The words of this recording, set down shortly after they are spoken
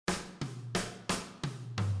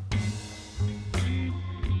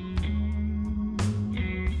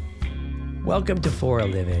Welcome to For a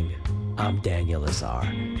Living. I'm Daniel Lazar,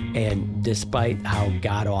 and despite how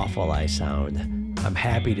god-awful I sound, I'm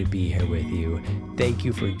happy to be here with you. Thank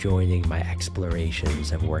you for joining my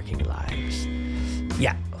explorations of working lives.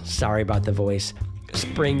 Yeah, sorry about the voice.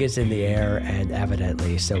 Spring is in the air, and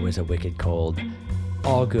evidently so is a wicked cold.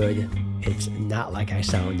 All good. It's not like I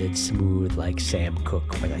sounded smooth like Sam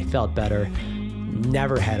Cooke when I felt better.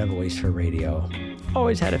 Never had a voice for radio.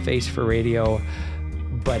 Always had a face for radio.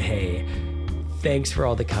 But hey, thanks for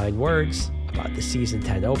all the kind words about the season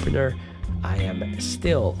 10 opener. I am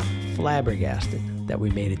still flabbergasted that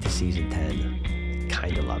we made it to season 10.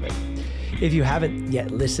 Kinda love it. If you haven't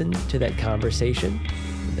yet listened to that conversation,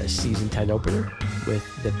 the season 10 opener with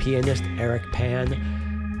the pianist Eric Pan,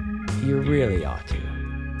 you really ought to.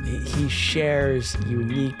 He shares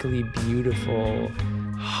uniquely beautiful,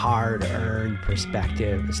 hard-earned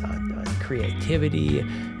perspectives on creativity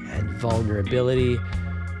and vulnerability.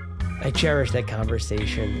 I cherish that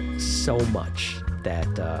conversation so much that,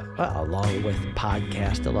 along with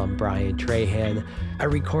podcast alum Brian Trahan, I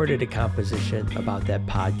recorded a composition about that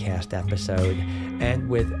podcast episode, and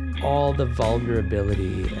with all the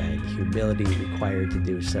vulnerability and humility required to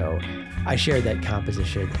do so, I shared that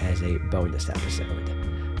composition as a bonus episode.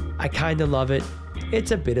 I kind of love it. It's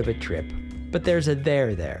a bit of a trip, but there's a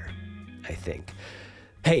there, I think.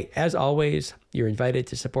 Hey, as always, you're invited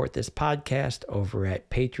to support this podcast over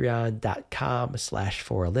at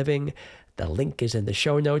patreon.com/foraliving. The link is in the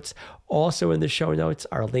show notes. Also in the show notes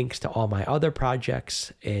are links to all my other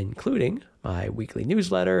projects, including my weekly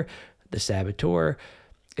newsletter, The Saboteur.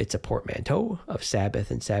 It's a portmanteau of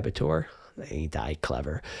Sabbath and Saboteur. Ain't I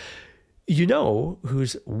clever? You know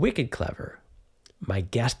who's wicked clever? My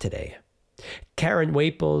guest today. Karen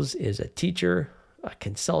Waples is a teacher, a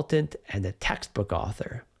consultant, and a textbook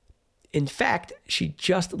author. In fact, she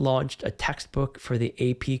just launched a textbook for the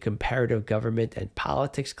AP Comparative Government and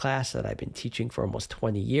Politics class that I've been teaching for almost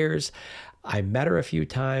 20 years. I met her a few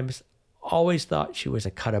times, always thought she was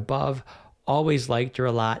a cut above, always liked her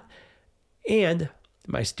a lot, and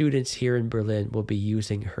my students here in Berlin will be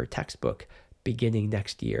using her textbook beginning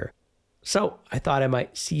next year. So I thought I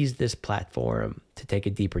might seize this platform to take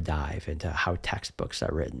a deeper dive into how textbooks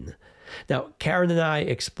are written. Now, Karen and I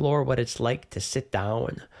explore what it's like to sit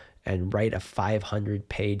down and write a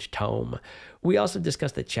 500-page tome. We also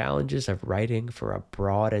discuss the challenges of writing for a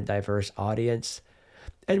broad and diverse audience.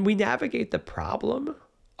 And we navigate the problem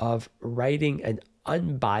of writing an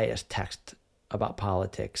unbiased text about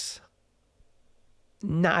politics.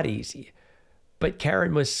 Not easy, but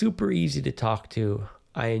Karen was super easy to talk to.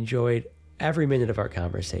 I enjoyed every minute of our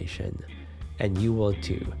conversation, and you will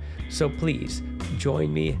too. So please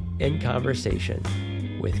join me in conversation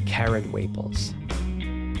with Karen Waples.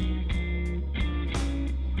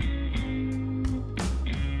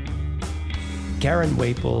 Karen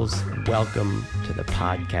Waples, welcome to the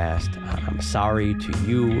podcast. I'm sorry to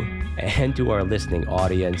you and to our listening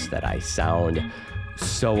audience that I sound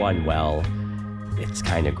so unwell. It's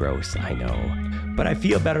kind of gross, I know, but I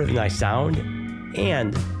feel better than I sound,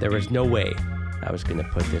 and there was no way I was going to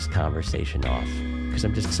put this conversation off, because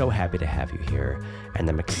I'm just so happy to have you here, and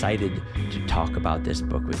I'm excited to talk about this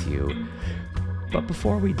book with you. But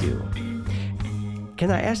before we do, can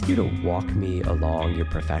I ask you to walk me along your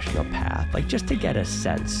professional path, like just to get a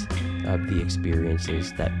sense of the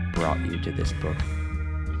experiences that brought you to this book?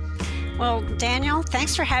 Well, Daniel,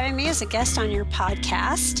 thanks for having me as a guest on your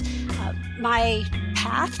podcast. My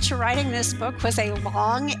path to writing this book was a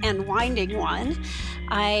long and winding one.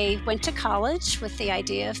 I went to college with the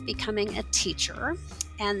idea of becoming a teacher,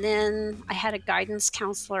 and then I had a guidance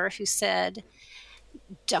counselor who said,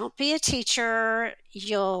 "Don't be a teacher,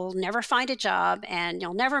 you'll never find a job, and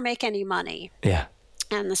you'll never make any money." Yeah.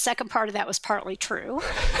 And the second part of that was partly true.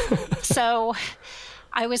 So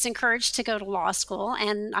I was encouraged to go to law school,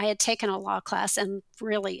 and I had taken a law class and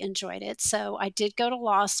really enjoyed it. So I did go to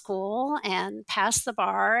law school and passed the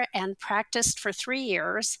bar and practiced for 3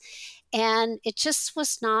 years. And it just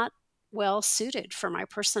was not well suited for my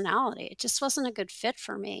personality. It just wasn't a good fit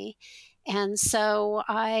for me. And so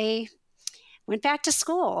I went back to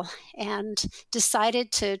school and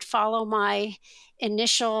decided to follow my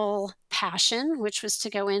initial passion, which was to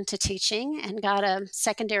go into teaching, and got a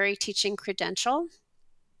secondary teaching credential,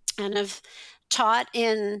 and have taught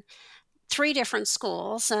in 3 different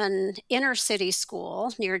schools: an inner city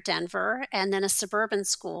school near Denver, and then a suburban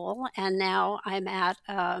school. And now I'm at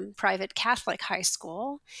a private Catholic high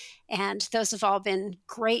school. And those have all been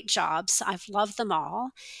great jobs. I've loved them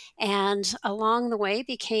all. And along the way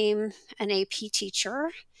became an AP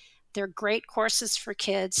teacher, They're great courses for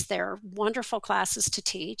kids. They're wonderful classes to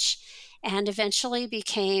teach, and eventually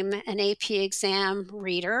became an AP exam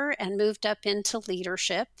reader and moved up into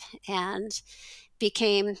leadership and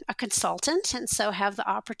became a consultant. And so have the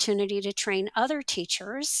opportunity to train other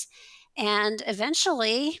teachers and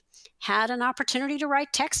eventually had an opportunity to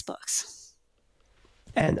write textbooks.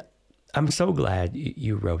 And I'm so glad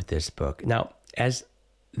you wrote this book. Now, as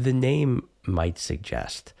the name might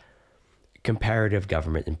suggest, comparative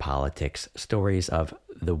government and politics, stories of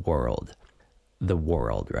the world. The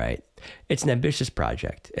world, right? It's an ambitious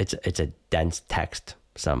project. It's a dense text,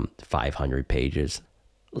 some 500 pages,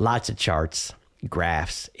 lots of charts,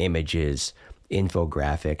 graphs, images,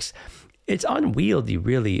 infographics. It's unwieldy,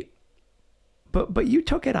 really, but you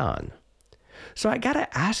took it on. So I got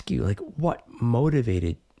to ask you, like, what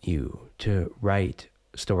motivated you to write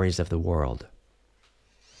stories of the world?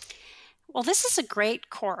 Well, this is a great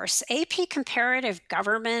course. AP Comparative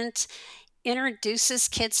Government introduces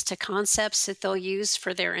kids to concepts that they'll use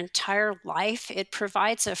for their entire life. It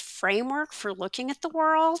provides a framework for looking at the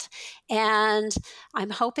world. And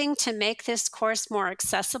I'm hoping to make this course more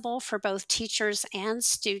accessible for both teachers and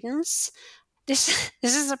students. This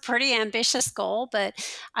is a pretty ambitious goal, but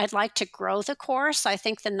I'd like to grow the course. I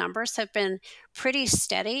think the numbers have been pretty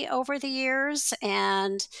steady over the years,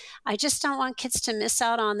 and I just don't want kids to miss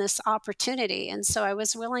out on this opportunity. And so I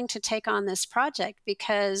was willing to take on this project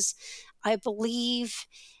because I believe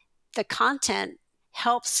the content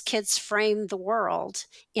helps kids frame the world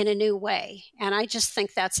in a new way, and I just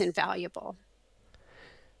think that's invaluable.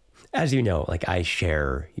 As you know, like I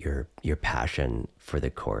share your passion for the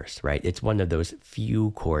course, right? It's one of those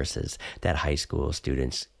few courses that high school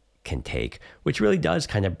students can take, which really does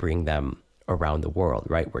kind of bring them around the world,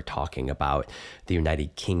 right? We're talking about the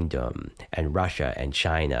United Kingdom and Russia and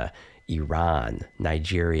China, Iran,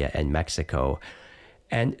 Nigeria, and Mexico.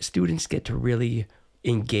 And students get to really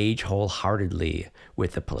engage wholeheartedly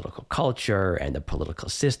with the political culture and the political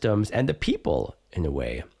systems and the people, in a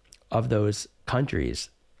way, of those countries.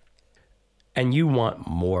 And you want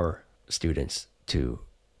more students to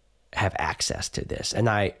have access to this. And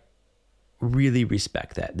I really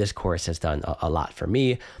respect that. This course has done a lot for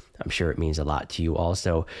me. I'm sure it means a lot to you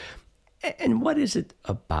also. And what is it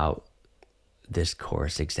about this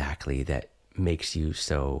course exactly that makes you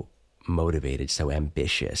so motivated, so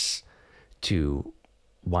ambitious to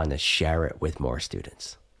want to share it with more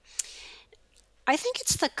students? I think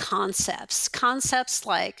it's the concepts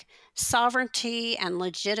like sovereignty and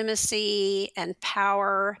legitimacy and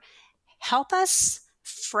power help us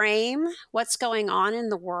frame what's going on in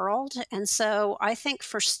the world. And so I think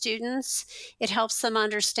for students, it helps them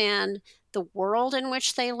understand the world in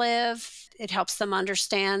which they live. It helps them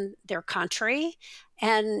understand their country.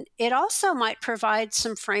 And it also might provide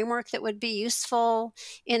some framework that would be useful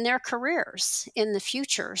in their careers in the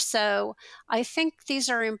future. So I think these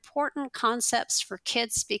are important concepts for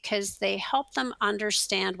kids because they help them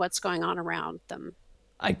understand what's going on around them.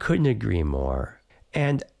 I couldn't agree more.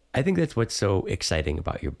 And I think that's what's so exciting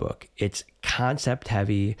about your book. It's concept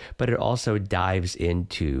heavy, but it also dives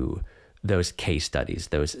into those case studies,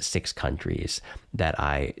 those 6 countries that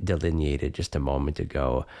I delineated just a moment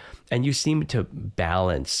ago. And you seem to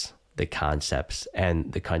balance the concepts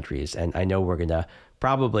and the countries. And I know we're going to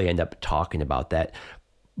probably end up talking about that.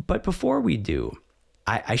 But before we do,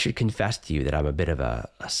 I should confess to you that I'm a bit of a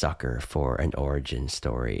sucker for an origin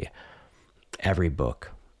story. Every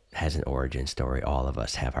book has an origin story. All of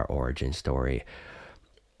us have our origin story.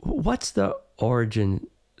 What's the origin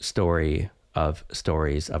story of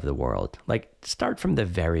stories of the world? Like, start from the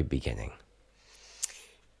very beginning.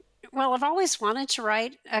 Well, I've always wanted to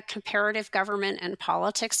write a comparative government and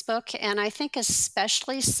politics book, and I think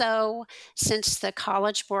especially so since the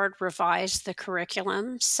College Board revised the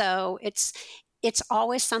curriculum. So it's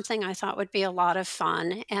always something I thought would be a lot of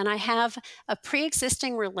fun. And I have a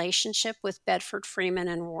pre-existing relationship with Bedford Freeman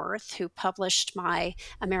and Worth, who published my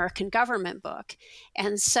American government book.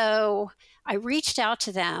 And so I reached out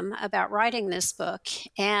to them about writing this book,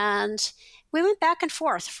 and we went back and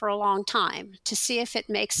forth for a long time to see if it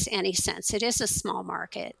makes any sense. It is a small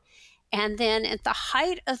market. And then at the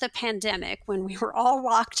height of the pandemic, when we were all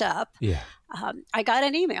locked up, Yeah. I got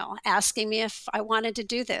an email asking me if I wanted to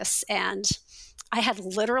do this. And I had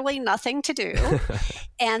literally nothing to do.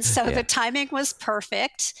 And so Yeah. the timing was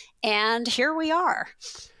perfect. And here we are.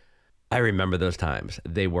 I remember those times.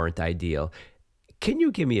 They weren't ideal. Can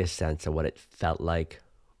you give me a sense of what it felt like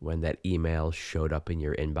when that email showed up in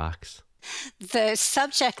your inbox? The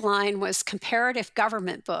subject line was comparative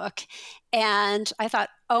government book. And I thought,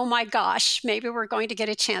 oh my gosh, maybe we're going to get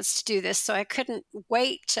a chance to do this. So I couldn't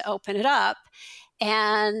wait to open it up.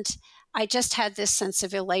 And I just had this sense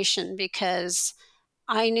of elation because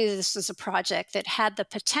I knew this was a project that had the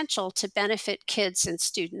potential to benefit kids and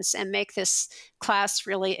students and make this class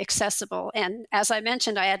really accessible. And as I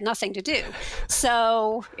mentioned, I had nothing to do.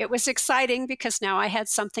 So it was exciting because now I had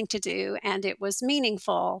something to do and it was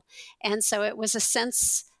meaningful. And so it was a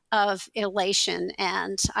sense of elation.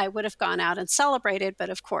 And I would have gone out and celebrated, but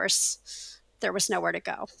of course, there was nowhere to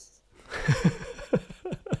go.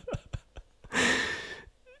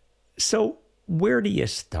 So, where do you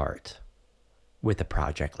start with a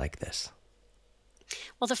project like this?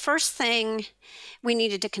 Well, the first thing we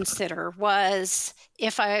needed to consider was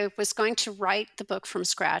if I was going to write the book from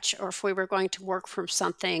scratch or if we were going to work from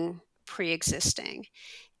something pre existing.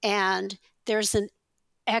 And there's an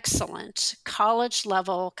excellent college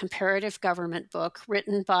level comparative government book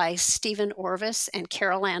written by Stephen Orvis and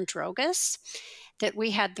Carol Ann Drogas that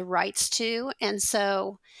we had the rights to. And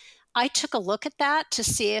so I took a look at that to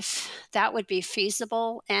see if that would be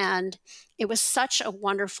feasible. And it was such a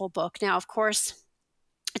wonderful book. Now, of course,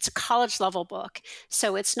 it's a college level book.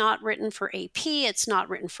 So it's not written for AP. It's not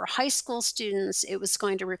written for high school students. It was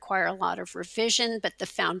going to require a lot of revision, but the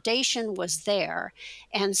foundation was there.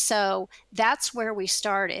 And so that's where we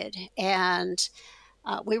started. And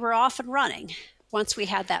we were off and running once we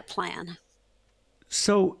had that plan.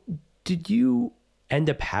 So, did you end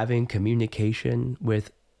up having communication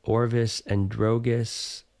with Orvis and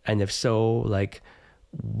Drogas? And if so, like,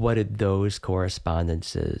 what did those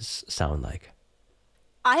correspondences sound like?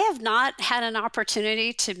 I have not had an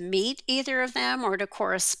opportunity to meet either of them or to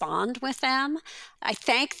correspond with them. I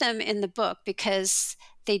thank them in the book because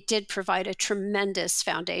they did provide a tremendous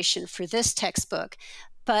foundation for this textbook.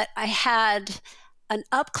 But I had an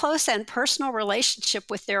up close and personal relationship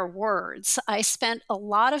with their words. I spent a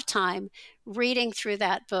lot of time reading through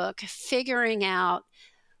that book, figuring out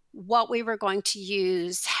what we were going to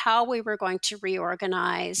use, how we were going to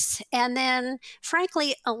reorganize, and then,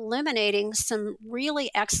 frankly, eliminating some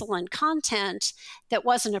really excellent content that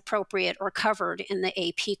wasn't appropriate or covered in the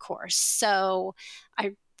AP course. So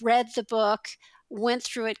I read the book, went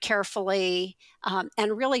through it carefully,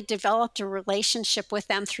 and really developed a relationship with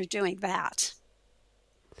them through doing that.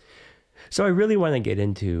 So I really want to get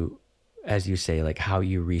into, as you say, like how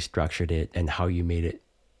you restructured it and how you made it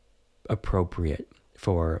appropriate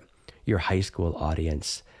for your high school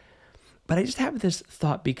audience. But I just have this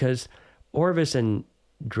thought because Orvis and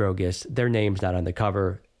Drogas, their name's not on the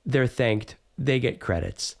cover. They're thanked. They get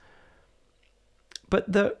credits.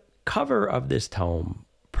 But the cover of this tome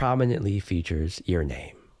prominently features your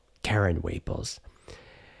name, Karen Waples.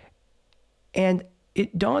 And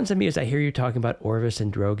it dawns on me as I hear you talking about Orvis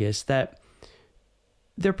and Drogas that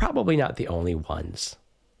they're probably not the only ones,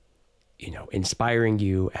 inspiring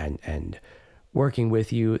you and working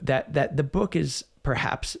with you, that the book is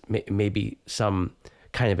perhaps maybe some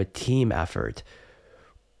kind of a team effort.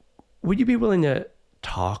 Would you be willing to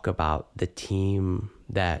talk about the team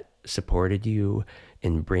that supported you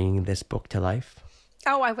in bringing this book to life?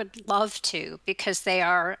 Oh, I would love to because they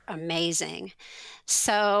are amazing.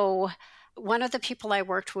 So one of the people I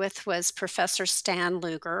worked with was Professor Stan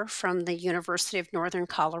Luger from the University of Northern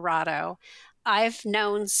Colorado. I've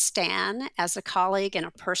known Stan as a colleague and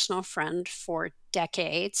a personal friend for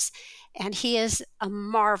decades, and he is a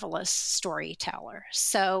marvelous storyteller.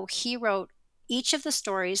 So he wrote each of the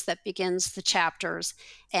stories that begins the chapters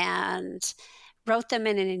and wrote them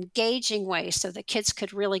in an engaging way so the kids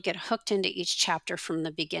could really get hooked into each chapter from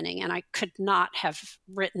the beginning. And I could not have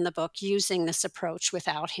written the book using this approach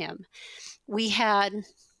without him. We had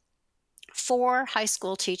 4 high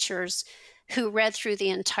school teachers who read through the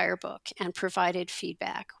entire book and provided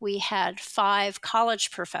feedback. We had 5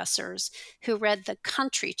 college professors who read the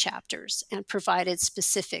country chapters and provided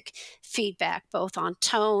specific feedback, both on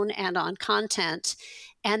tone and on content.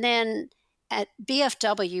 And then at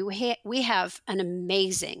BFW, we have an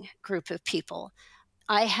amazing group of people.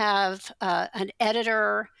 I have an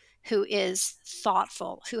editor who is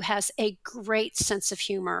thoughtful, who has a great sense of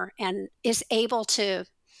humor and is able to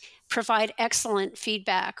provide excellent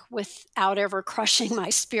feedback without ever crushing my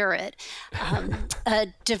spirit. A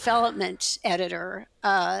development editor,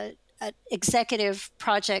 an executive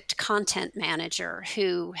project content manager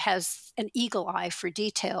who has an eagle eye for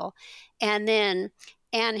detail, and then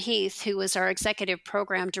Ann Heath, who was our executive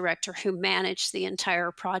program director who managed the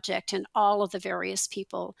entire project and all of the various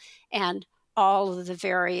people and all of the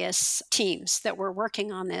various teams that were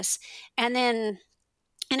working on this. And then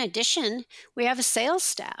in addition, we have a sales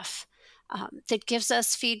staff that gives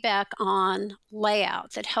us feedback on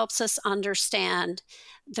layout, that helps us understand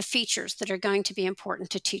the features that are going to be important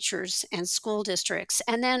to teachers and school districts.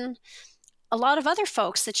 And then a lot of other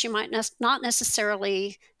folks that you might not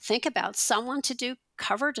necessarily think about. Someone to do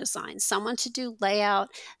cover design, someone to do layout,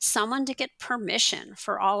 someone to get permission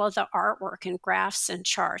for all of the artwork and graphs and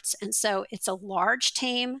charts. And so it's a large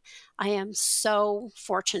team. I am so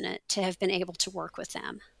fortunate to have been able to work with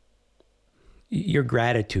them. Your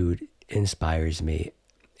gratitude inspires me.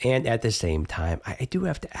 And at the same time, I do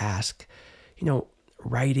have to ask,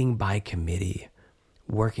 writing by committee,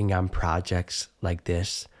 working on projects like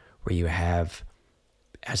this, where you have,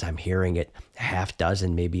 as I'm hearing it, a half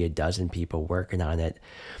dozen, maybe a dozen people working on it,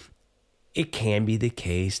 it can be the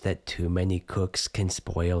case that too many cooks can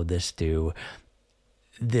spoil the stew.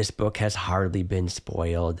 This book has hardly been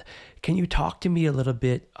spoiled. Can you talk to me a little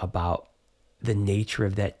bit about the nature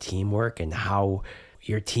of that teamwork and how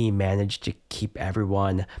your team managed to keep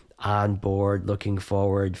everyone on board, looking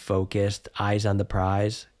forward, focused, eyes on the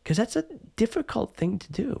prize? Because that's a difficult thing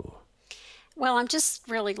to do. Well, I'm just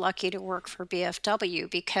really lucky to work for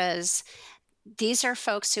BFW because these are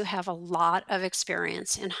folks who have a lot of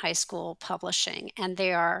experience in high school publishing, and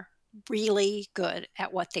they are really good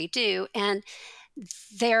at what they do. And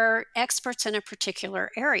they're experts in a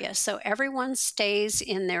particular area. So everyone stays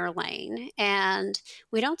in their lane and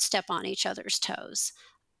we don't step on each other's toes.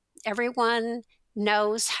 Everyone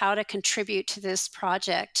knows how to contribute to this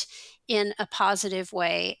project in a positive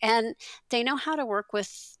way. And they know how to work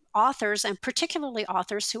with authors, and particularly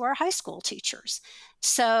authors who are high school teachers.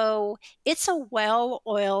 So it's a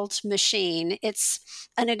well-oiled machine. It's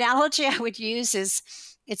an analogy I would use is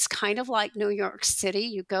it's kind of like New York City.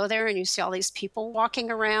 You go there and you see all these people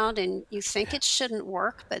walking around and you think it shouldn't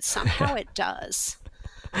work, but somehow it does.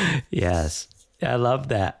 Yes. I love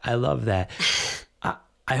that. I love that.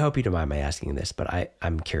 I hope you don't mind my asking this, but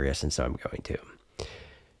I'm curious, and so I'm going to.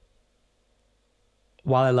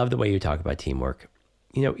 While I love the way you talk about teamwork,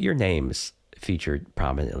 your name's featured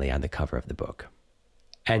prominently on the cover of the book.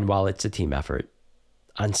 And while it's a team effort,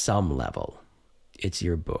 on some level, it's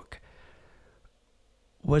your book.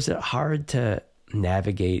 Was it hard to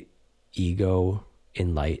navigate ego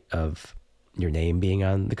in light of your name being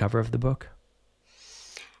on the cover of the book?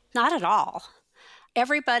 Not at all.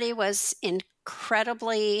 Everybody was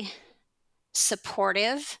incredibly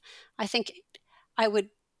supportive. I think I would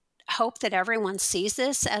hope that everyone sees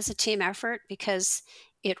this as a team effort because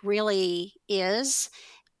it really is.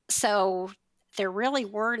 So there really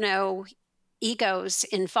were no egos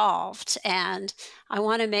involved. And I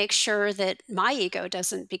want to make sure that my ego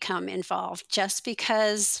doesn't become involved. Just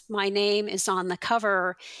because my name is on the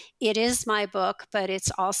cover, it is my book, but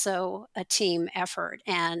it's also a team effort.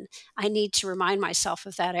 And I need to remind myself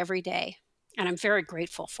of that every day. And I'm very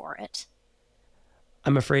grateful for it.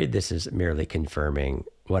 I'm afraid this is merely confirming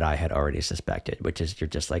what I had already suspected, which is you're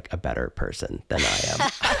just like a better person than I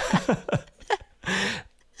am.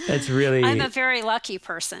 I'm a very lucky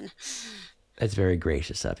person. It's very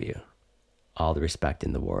gracious of you. All the respect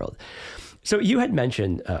in the world. So you had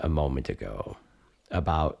mentioned a moment ago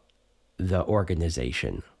about the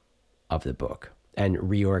organization of the book and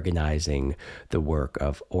reorganizing the work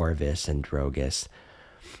of Orvis and Drogas.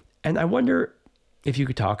 And I wonder if you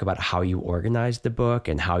could talk about how you organized the book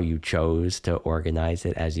and how you chose to organize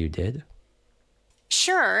it as you did.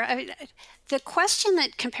 Sure. I mean, the question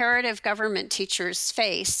that comparative government teachers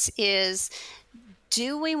face is,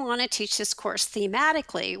 do we want to teach this course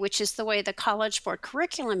thematically, which is the way the College Board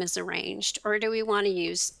curriculum is arranged, or do we want to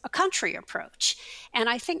use a country approach? And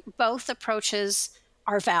I think both approaches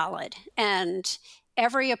are valid, and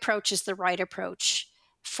every approach is the right approach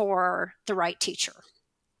for the right teacher.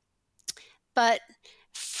 But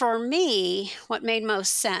for me, what made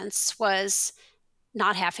most sense was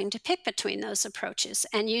not having to pick between those approaches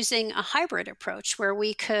and using a hybrid approach where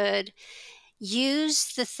we could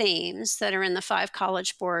use the themes that are in the 5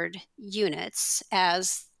 College Board units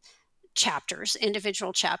as chapters,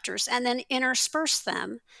 individual chapters, and then intersperse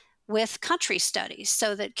them with country studies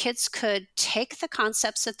so that kids could take the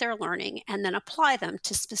concepts that they're learning and then apply them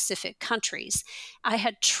to specific countries. I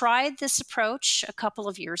had tried this approach a couple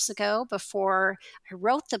of years ago before I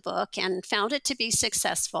wrote the book and found it to be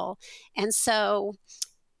successful. And so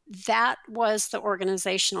that was the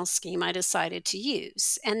organizational scheme I decided to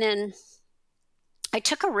use. And then I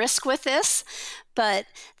took a risk with this, but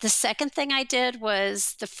the second thing I did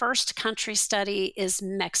was the first country study is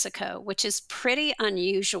Mexico, which is pretty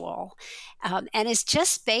unusual and is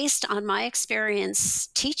just based on my experience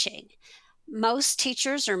teaching. Most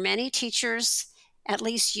teachers, or many teachers, at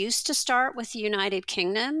least used to start with the United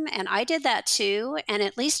Kingdom, and I did that too. And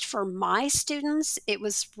at least for my students, it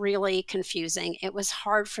was really confusing. It was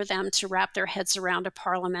hard for them to wrap their heads around a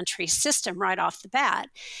parliamentary system right off the bat.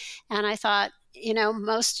 And I thought,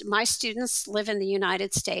 most my students live in the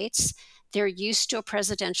United States. They're used to a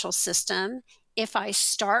presidential system. If I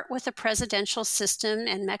start with a presidential system,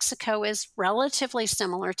 and Mexico is relatively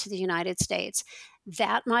similar to the United States,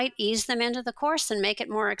 that might ease them into the course and make it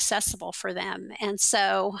more accessible for them. And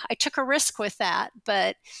so I took a risk with that,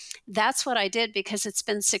 but that's what I did because it's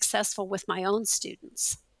been successful with my own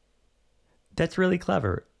students. That's really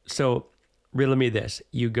clever. So riddle me this.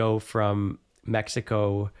 You go from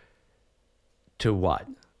Mexico to what?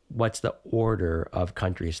 What's the order of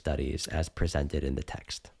country studies as presented in the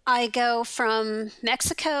text? I go from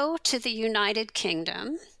Mexico to the United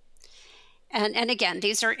Kingdom. And again,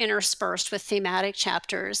 these are interspersed with thematic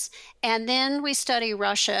chapters. And then we study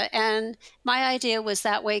Russia. And my idea was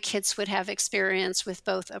that way kids would have experience with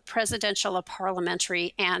both a presidential, a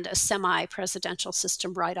parliamentary, and a semi-presidential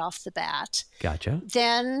system right off the bat. Gotcha.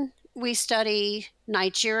 Then we study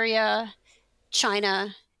Nigeria,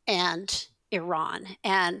 China, and Iran.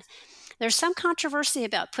 And there's some controversy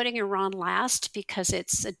about putting Iran last because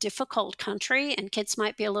it's a difficult country and kids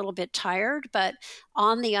might be a little bit tired. But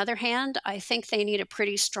on the other hand, I think they need a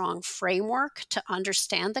pretty strong framework to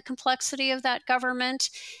understand the complexity of that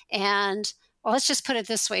government. And well, let's just put it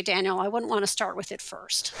this way, Daniel, I wouldn't want to start with it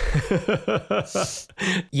first.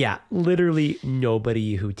 Yeah, literally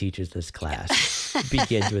nobody who teaches this class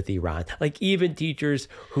begins with Iran. Like even teachers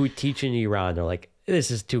who teach in Iran are like,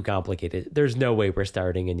 this is too complicated. There's no way we're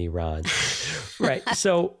starting in Iran. Right.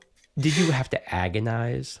 So did you have to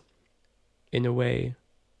agonize in a way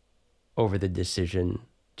over the decision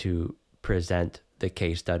to present the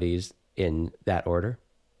case studies in that order?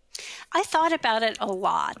 I thought about it a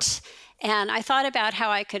lot. And I thought about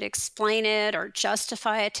how I could explain it or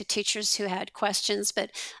justify it to teachers who had questions.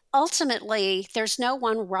 But ultimately, there's no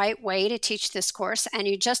one right way to teach this course, and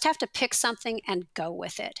you just have to pick something and go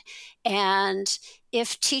with it. And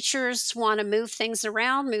if teachers want to move things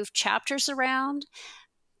around, move chapters around,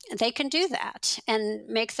 they can do that and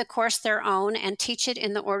make the course their own and teach it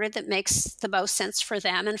in the order that makes the most sense for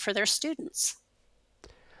them and for their students.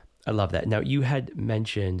 I love that. Now, you had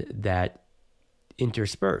mentioned that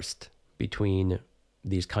interspersed between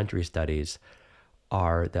these country studies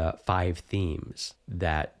are the 5 themes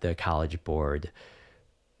that the College Board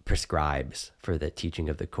prescribes for the teaching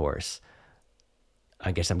of the course.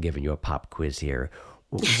 I guess I'm giving you a pop quiz here.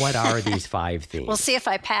 What are these 5 themes? We'll see if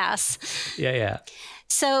I pass. Yeah.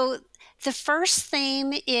 So the first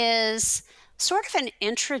theme is sort of an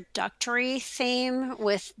introductory theme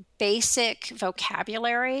with basic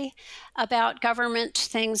vocabulary about government,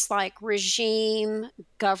 things like regime,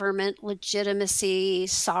 government, legitimacy,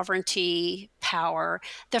 sovereignty, power,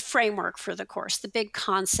 the framework for the course, the big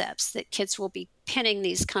concepts that kids will be pinning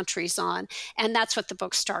these countries on. And that's what the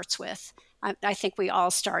book starts with. I think we all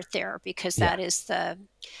start there because that is the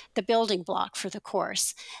building block for the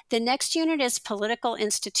course. The next unit is political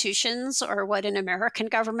institutions, or what in American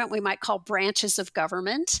government we might call branches of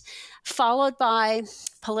government, followed by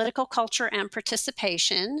political culture and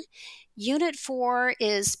participation. Unit 4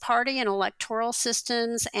 is party and electoral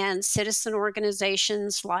systems and citizen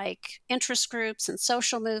organizations like interest groups and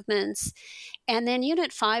social movements. And then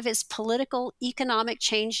Unit 5 is political, economic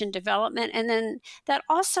change and development. And then that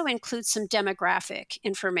also includes some demographic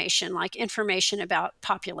information, like information about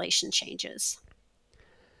population changes.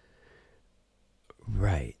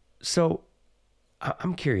 Right. So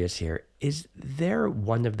I'm curious here. Is there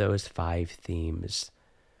one of those 5 themes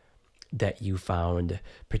that you found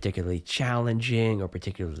particularly challenging or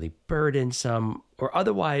particularly burdensome or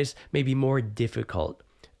otherwise maybe more difficult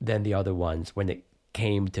than the other ones when it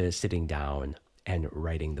came to sitting down and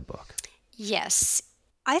writing the book? Yes.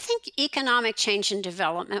 I think economic change and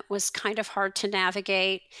development was kind of hard to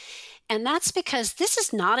navigate. And that's because this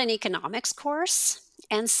is not an economics course.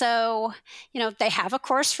 And so, they have a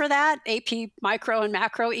course for that, AP Micro and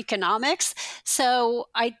Macroeconomics. So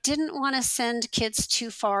I didn't want to send kids too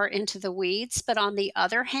far into the weeds. But on the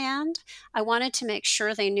other hand, I wanted to make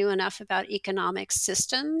sure they knew enough about economic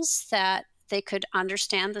systems that they could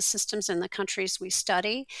understand the systems in the countries we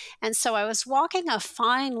study. And so I was walking a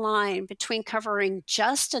fine line between covering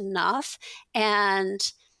just enough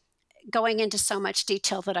and going into so much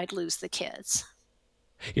detail that I'd lose the kids.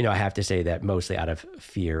 I have to say that mostly out of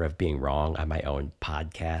fear of being wrong on my own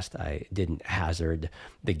podcast, I didn't hazard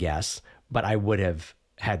the guess, but I would have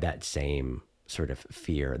had that same sort of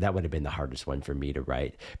fear. That would have been the hardest one for me to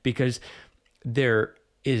write because there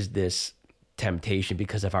is this temptation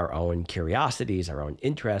because of our own curiosities, our own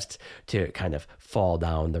interests to kind of fall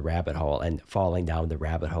down the rabbit hole, and falling down the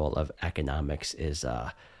rabbit hole of economics is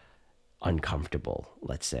uncomfortable,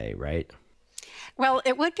 let's say, right? Well,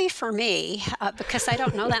 it would be for me because I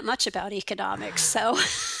don't know that much about economics. So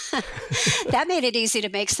that made it easy to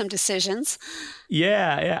make some decisions.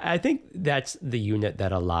 Yeah, I think that's the unit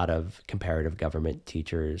that a lot of comparative government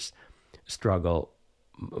teachers struggle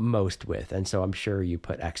most with. And so I'm sure you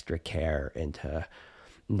put extra care into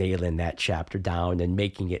nailing that chapter down and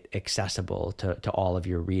making it accessible to all of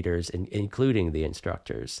your readers, including the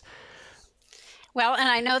instructors. Well, and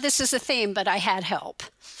I know this is a theme, but I had help.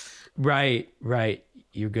 Right.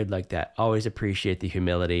 You're good like that. Always appreciate the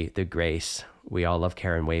humility, the grace. We all love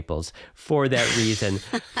Karen Waples for that reason.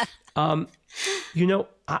 um,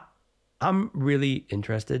 I'm really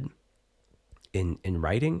interested in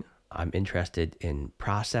writing. I'm interested in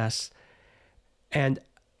process. And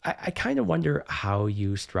I kind of wonder how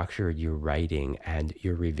you structured your writing and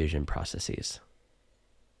your revision processes.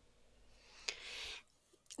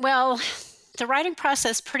 Well, the writing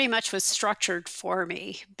process pretty much was structured for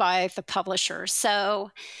me by the publisher.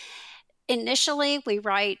 So initially, we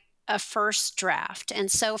write a first draft.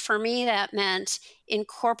 And so for me, that meant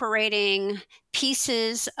incorporating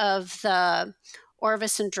pieces of the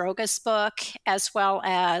Orvis and Drogas book, as well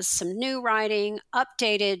as some new writing,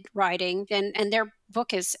 updated writing. And their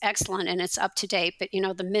book is excellent and it's up to date. But,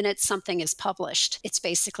 the minute something is published, it's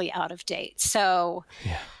basically out of date. So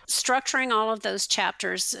Yeah. structuring all of those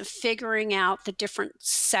chapters, figuring out the different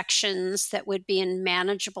sections that would be in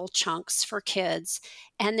manageable chunks for kids,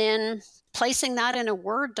 and then placing that in a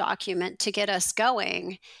Word document to get us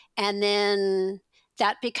going. And then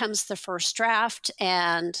that becomes the first draft,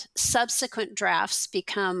 and subsequent drafts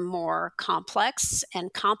become more complex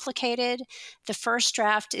and complicated. The first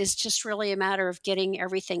draft is just really a matter of getting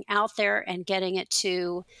everything out there and getting it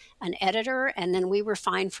to an editor, and then we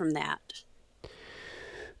refine from that.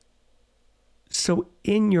 So,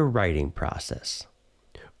 in your writing process,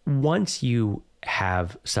 once you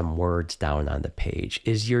have some words down on the page,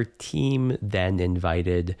 is your team then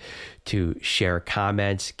invited to share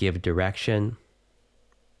comments, give direction?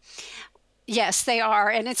 Yes, they are.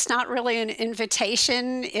 And it's not really an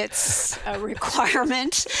invitation, it's a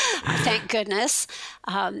requirement, thank goodness.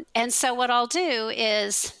 And so, what I'll do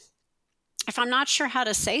is, if I'm not sure how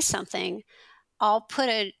to say something, I'll put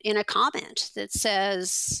it in a comment that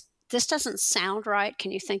says, this doesn't sound right.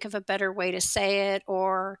 Can you think of a better way to say it?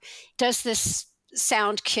 Or does this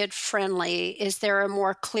sound kid friendly? Is there a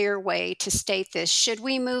more clear way to state this? Should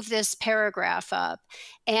we move this paragraph up?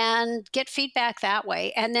 And get feedback that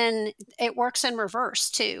way. And then it works in reverse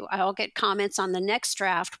too. I'll get comments on the next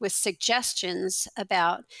draft with suggestions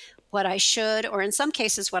about what I should, or in some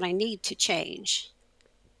cases, what I need to change.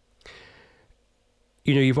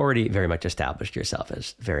 You've already very much established yourself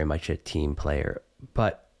as very much a team player,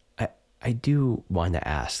 but I do want to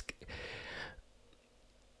ask,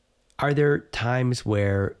 are there times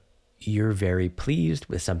where you're very pleased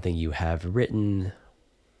with something you have written,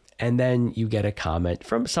 and then you get a comment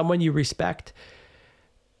from someone you respect,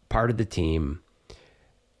 part of the team,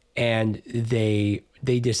 and they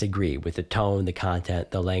disagree with the tone, the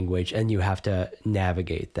content, the language, and you have to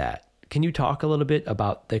navigate that? Can you talk a little bit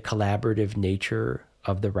about the collaborative nature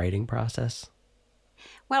of the writing process?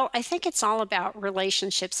 Well, I think it's all about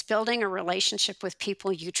relationships, building a relationship with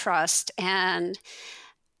people you trust. And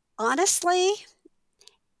honestly,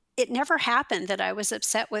 it never happened that I was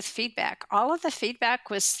upset with feedback. All of the feedback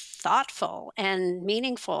was thoughtful and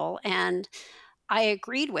meaningful, and I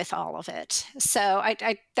agreed with all of it. So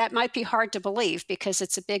that might be hard to believe because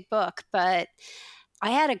it's a big book, but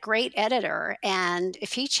I had a great editor, and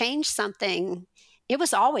if he changed something, it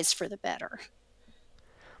was always for the better.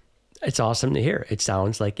 It's awesome to hear. It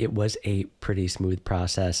sounds like it was a pretty smooth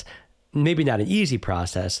process. Maybe not an easy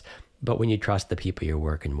process, but when you trust the people you're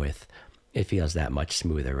working with, it feels that much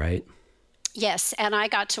smoother, right? Yes, and I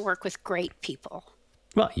got to work with great people.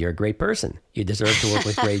 Well, you're a great person. You deserve to work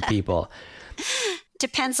with great people.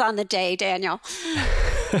 Depends on the day, Daniel.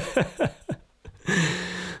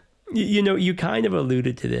 You kind of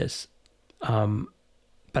alluded to this,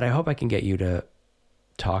 but I hope I can get you to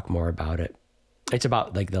talk more about it. It's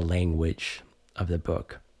about like the language of the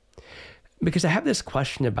book, because I have this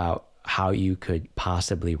question about how you could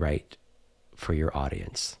possibly write for your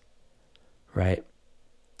audience, right?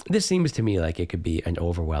 This seems to me like it could be an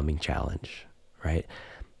overwhelming challenge, right?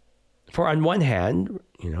 For on one hand,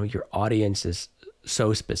 your audience is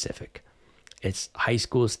so specific. It's high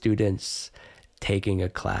school students taking a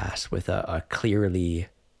class with a clearly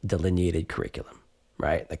delineated curriculum,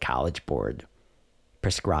 right? The College Board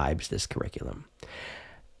prescribes this curriculum.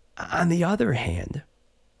 On the other hand,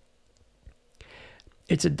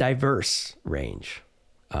 it's a diverse range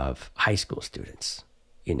of high school students.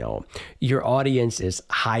 You know, your audience is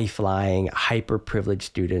high flying, hyper privileged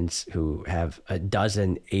students who have a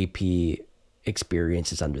dozen AP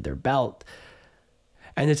experiences under their belt.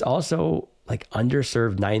 And it's also like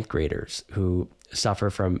underserved ninth graders who suffer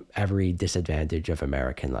from every disadvantage of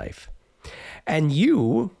American life. And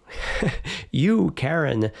you,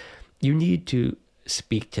 Karen, you need to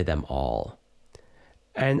speak to them all.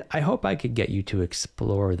 And I hope I could get you to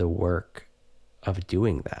explore the work of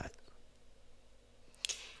doing that.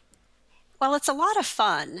 Well, it's a lot of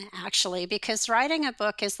fun, actually, because writing a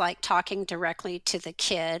book is like talking directly to the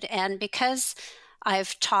kid. And because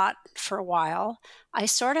I've taught for a while, I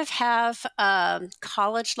sort of have a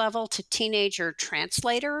college level to teenager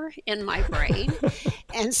translator in my brain.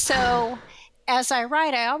 And so as I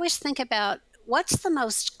write, I always think about what's the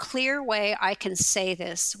most clear way I can say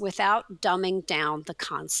this without dumbing down the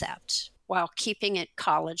concept while keeping it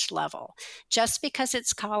college level. Just because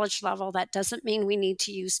it's college level, that doesn't mean we need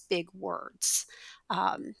to use big words.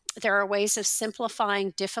 There are ways of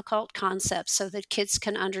simplifying difficult concepts so that kids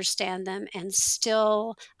can understand them and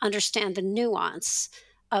still understand the nuance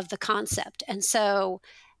of the concept. And so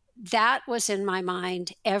that was in my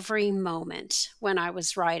mind every moment when I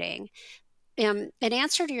was writing. In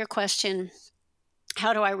answer to your question,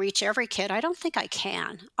 how do I reach every kid? I don't think I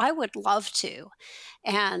can. I would love to.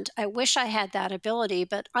 And I wish I had that ability,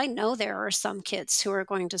 but I know there are some kids who are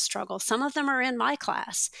going to struggle. Some of them are in my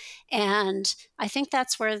class. And I think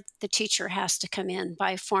that's where the teacher has to come in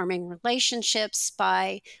by forming relationships,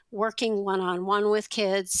 by working one on one with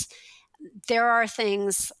kids. There are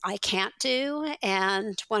things I can't do.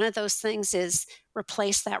 And one of those things is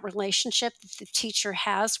replace that relationship that the teacher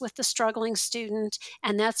has with the struggling student.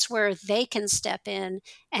 And that's where they can step in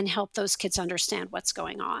and help those kids understand what's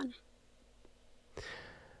going on.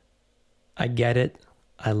 I get it.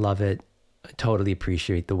 I love it. I totally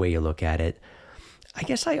appreciate the way you look at it. I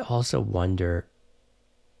guess I also wonder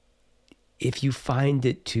if you find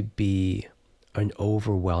it to be an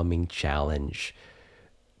overwhelming challenge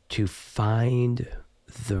to find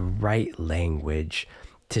the right language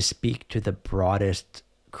to speak to the broadest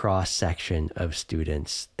cross section of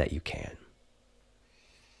students that you can.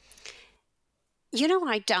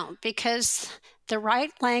 I don't, because the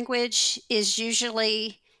right language is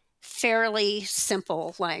usually fairly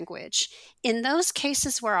simple language. In those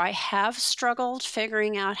cases where I have struggled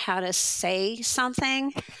figuring out how to say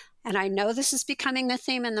something, and I know this is becoming the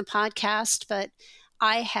theme in the podcast, but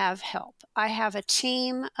I have help. I have a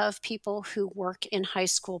team of people who work in high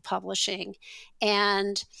school publishing,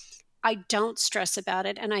 and I don't stress about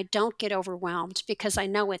it and I don't get overwhelmed because I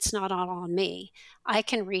know it's not all on me. I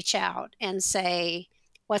can reach out and say,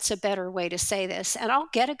 what's a better way to say this? And I'll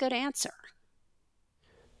get a good answer.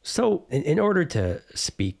 So, in order to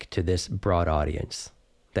speak to this broad audience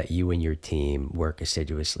that you and your team work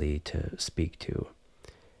assiduously to speak to,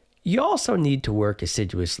 you also need to work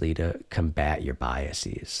assiduously to combat your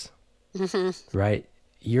biases, right?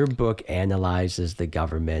 Your book analyzes the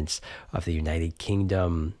governments of the United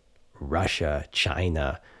Kingdom, Russia,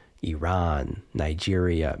 China, Iran,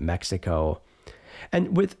 Nigeria, Mexico.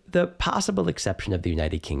 And with the possible exception of the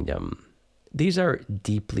United Kingdom, these are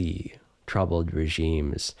deeply troubled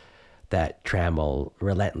regimes that trammel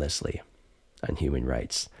relentlessly on human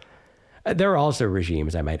rights. There are also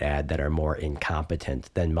regimes, I might add, that are more incompetent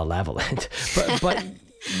than malevolent. But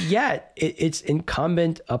yet, it's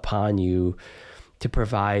incumbent upon you to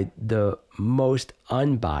provide the most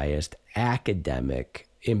unbiased academic,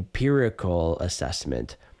 empirical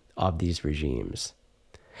assessment of these regimes.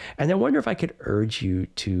 And I wonder if I could urge you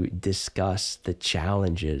to discuss the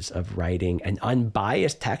challenges of writing an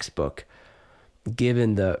unbiased textbook,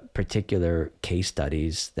 given the particular case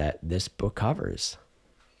studies that this book covers.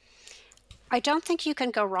 I don't think you can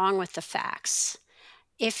go wrong with the facts.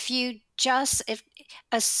 If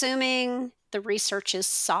assuming the research is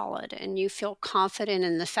solid and you feel confident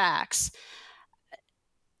in the facts,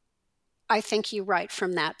 I think you write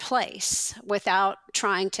from that place without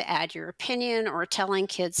trying to add your opinion or telling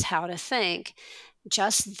kids how to think.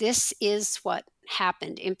 Just this is what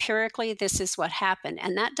happened. Empirically, this is what happened.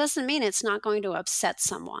 And that doesn't mean it's not going to upset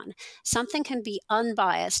someone. Something can be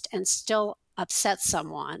unbiased and still upset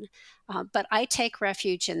someone. But I take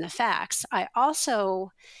refuge in the facts. I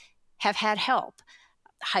also have had help.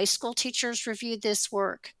 High school teachers reviewed this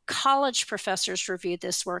work, college professors reviewed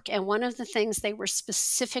this work, and one of the things they were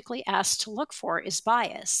specifically asked to look for is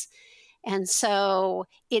bias. And so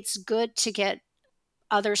it's good to get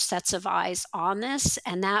other sets of eyes on this,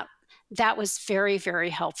 and that was very, very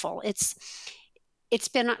helpful. It's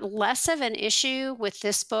been less of an issue with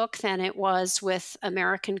this book than it was with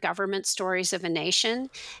American Government Stories of a Nation.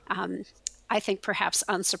 I think perhaps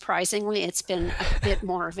unsurprisingly, it's been a bit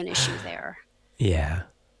more of an issue there. Yeah,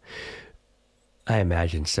 I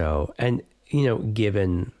imagine so. And,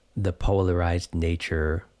 given the polarized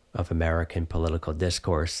nature of American political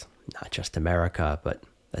discourse, not just America, but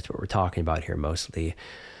that's what we're talking about here mostly,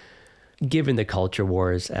 given the culture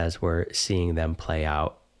wars as we're seeing them play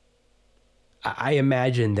out, I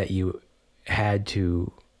imagine that you had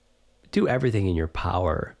to do everything in your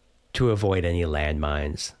power to avoid any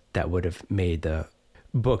landmines that would have made the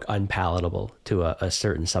book unpalatable to a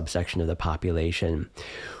certain subsection of the population.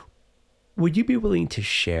 Would you be willing to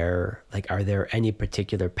share, like, are there any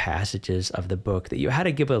particular passages of the book that you had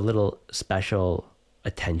to give a little special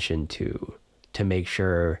attention to make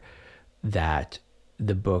sure that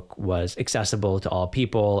the book was accessible to all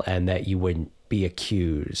people and that you wouldn't be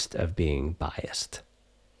accused of being biased?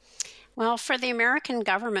 Well, for the American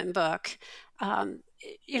government book, um,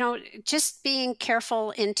 just being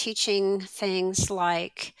careful in teaching things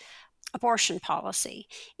like abortion policy,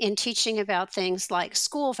 in teaching about things like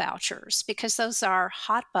school vouchers, because those are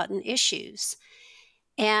hot button issues.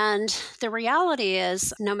 And the reality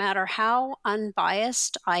is, no matter how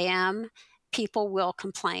unbiased I am, people will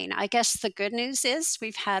complain. I guess the good news is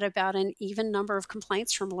we've had about an even number of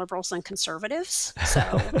complaints from liberals and conservatives.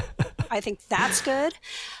 So I think that's good.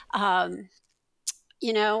 Um,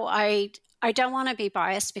 I don't want to be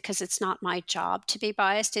biased because it's not my job to be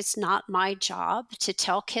biased. It's not my job to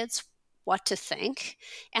tell kids what to think,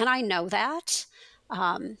 and I know that.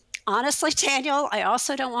 Honestly, Daniel, I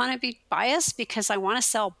also don't want to be biased because I want to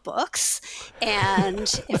sell books.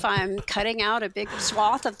 And if I'm cutting out a big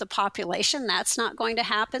swath of the population, that's not going to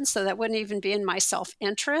happen. So that wouldn't even be in my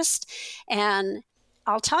self-interest. And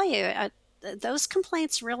I'll tell you, those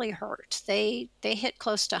complaints really hurt. They hit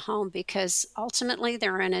close to home because ultimately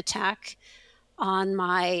they're an attack on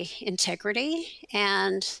my integrity,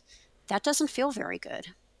 and that doesn't feel very good.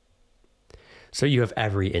 So you have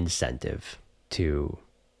every incentive to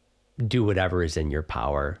do whatever is in your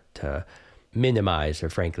power to minimize or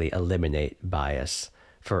frankly eliminate bias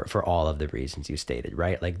for all of the reasons you stated,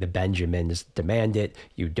 right? Like the Benjamins demand it.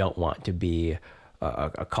 You don't want to be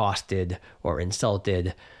accosted or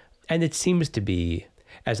insulted. And it seems to be,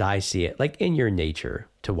 as I see it, like in your nature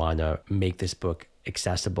to want to make this book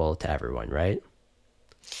accessible to everyone, right?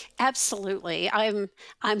 Absolutely. I'm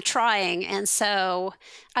trying, and so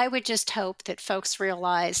I would just hope that folks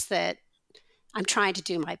realize that I'm trying to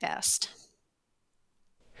do my best.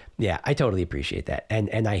 Yeah, I totally appreciate that.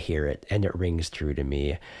 And I hear it and it rings true to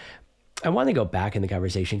me. I want to go back in the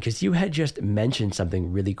conversation because you had just mentioned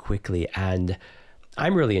something really quickly and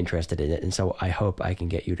I'm really interested in it. And so I hope I can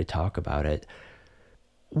get you to talk about it.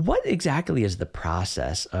 What exactly is the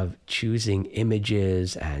process of choosing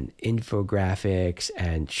images and infographics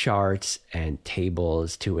and charts and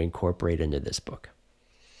tables to incorporate into this book?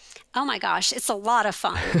 Oh my gosh, it's a lot of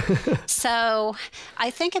fun. So I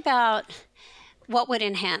think about what would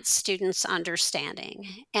enhance students' understanding.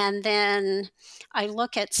 And then I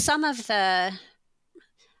look at some of the,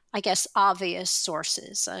 I guess, obvious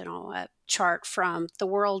sources. I don't know, a chart from the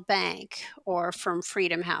World Bank or from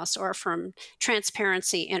Freedom House or from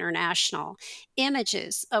Transparency International,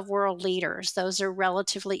 images of world leaders. Those are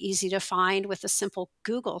relatively easy to find with a simple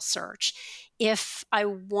Google search. If I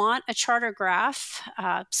want a charter graph,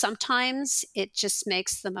 sometimes it just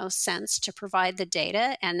makes the most sense to provide the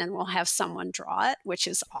data and then we'll have someone draw it, which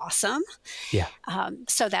is awesome. Yeah.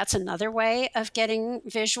 So that's another way of getting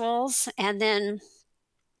visuals. And then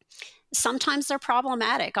sometimes they're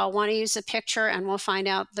problematic. I'll want to use a picture and we'll find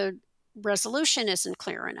out the resolution isn't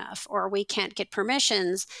clear enough or we can't get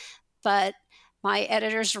permissions. But my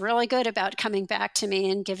editor's really good about coming back to me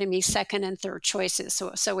and giving me second and third choices.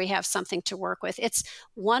 So we have something to work with. It's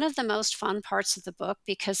one of the most fun parts of the book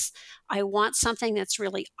because I want something that's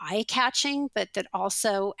really eye-catching, but that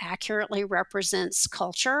also accurately represents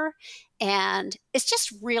culture. And it's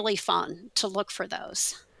just really fun to look for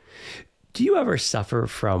those. Do you ever suffer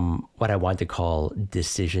from what I want to call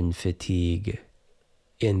decision fatigue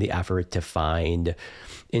in the effort to find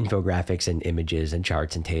infographics and images and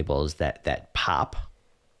charts and tables that pop?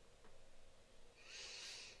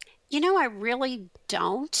 I really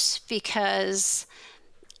don't, because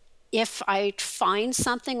if I find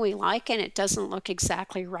something we like and it doesn't look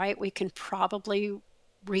exactly right, we can probably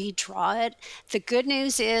redraw it. The good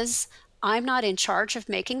news is I'm not in charge of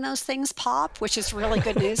making those things pop, which is really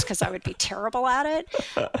good news because I would be terrible at it.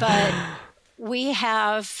 But we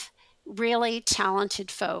have really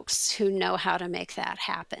talented folks who know how to make that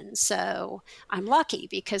happen. So I'm lucky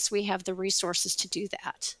because we have the resources to do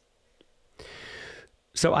that.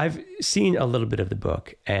 So I've seen a little bit of the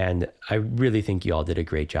book, and I really think you all did a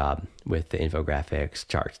great job with the infographics,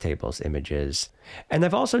 charts, tables, images. And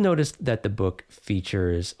I've also noticed that the book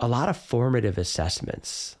features a lot of formative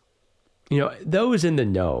assessments. Those in the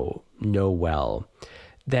know well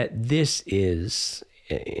that this is,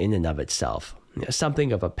 in and of itself,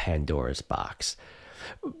 something of a Pandora's box.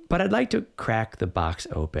 But I'd like to crack the box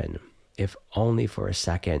open, if only for a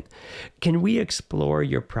second. Can we explore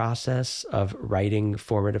your process of writing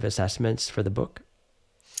formative assessments for the book?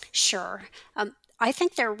 Sure. I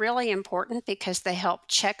think they're really important because they help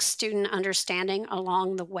check student understanding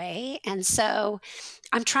along the way. And so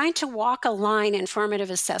I'm trying to walk a line in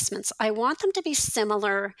formative assessments. I want them to be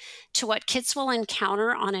similar to what kids will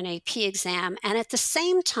encounter on an AP exam. And at the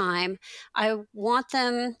same time, I want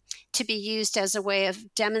them to be used as a way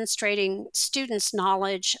of demonstrating students'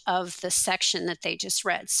 knowledge of the section that they just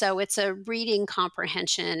read. So it's a reading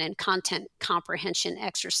comprehension and content comprehension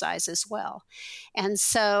exercise as well. And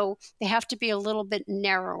so they have to be a little bit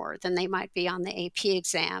narrower than they might be on the AP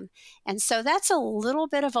exam. And so that's a little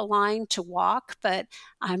bit of a line to walk, but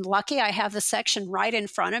I'm lucky I have the section right in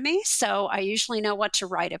front of me, so I usually know what to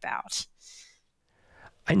write about.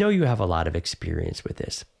 I know you have a lot of experience with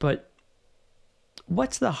this, but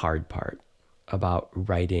what's the hard part about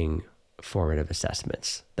writing formative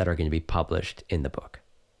assessments that are going to be published in the book?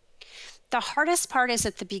 The hardest part is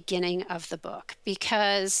at the beginning of the book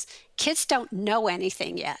because kids don't know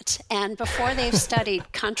anything yet. And before they've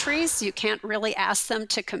studied countries, you can't really ask them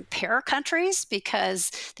to compare countries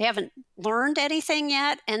because they haven't learned anything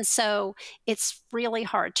yet. And so it's really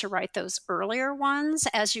hard to write those earlier ones.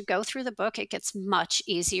 As you go through the book, it gets much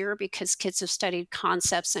easier because kids have studied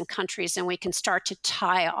concepts and countries and we can start to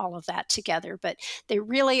tie all of that together. But they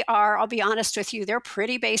really are, I'll be honest with you, they're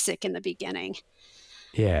pretty basic in the beginning.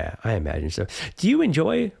 Yeah, I imagine so. Do you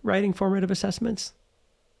enjoy writing formative assessments?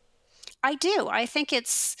 I do. I think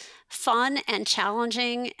it's fun and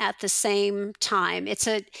challenging at the same time. It's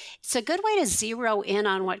a good way to zero in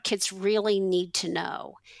on what kids really need to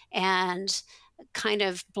know and kind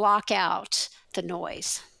of block out the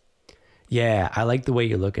noise. Yeah, I like the way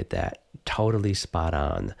you look at that. Totally spot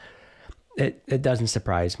on. It doesn't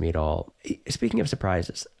surprise me at all. Speaking of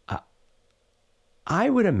surprises,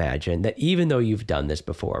 I would imagine that even though you've done this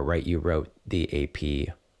before, right? You wrote the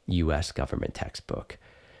AP US government textbook.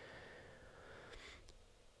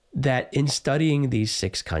 That in studying these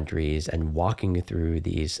 6 countries and walking through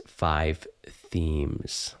these 5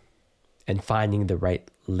 themes and finding the right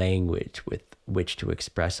language with which to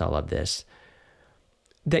express all of this,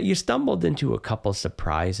 that you stumbled into a couple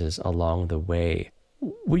surprises along the way.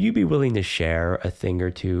 Would you be willing to share a thing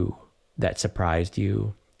or two that surprised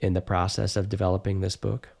you in the process of developing this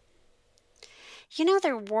book?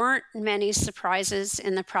 There weren't many surprises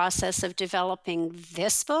in the process of developing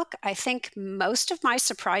this book. I think most of my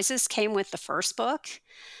surprises came with the first book.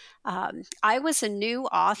 I was a new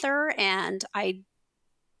author and I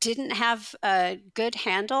didn't have a good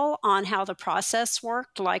handle on how the process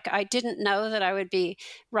worked. Like, I didn't know that I would be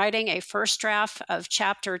writing a first draft of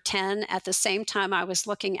chapter 10 at the same time I was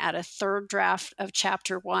looking at a third draft of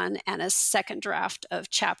chapter 1 and a second draft of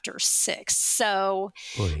chapter 6. So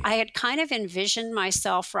Oy. I had kind of envisioned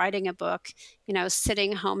myself writing a book,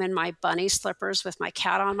 sitting home in my bunny slippers with my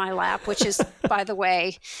cat on my lap, which is, by the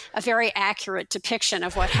way, a very accurate depiction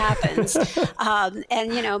of what happens. And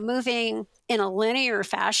moving in a linear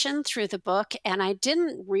fashion through the book. And I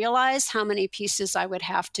didn't realize how many pieces I would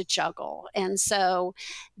have to juggle. And so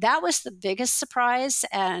that was the biggest surprise.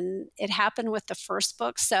 And it happened with the first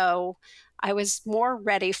book. So I was more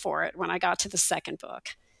ready for it when I got to the second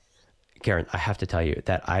book. Karen, I have to tell you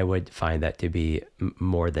that I would find that to be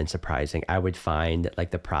more than surprising. I would find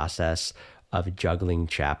like the process of juggling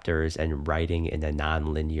chapters and writing in a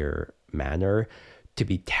nonlinear manner to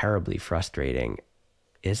be terribly frustrating.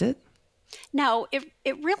 Is it? No,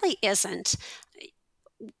 it really isn't.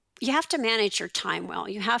 You have to manage your time well.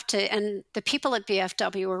 You have to, and the people at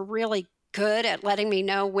BFW are really good at letting me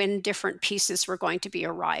know when different pieces were going to be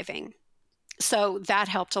arriving. So that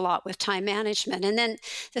helped a lot with time management. And then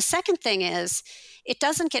the second thing is, it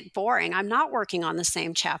doesn't get boring. I'm not working on the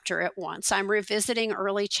same chapter at once. I'm revisiting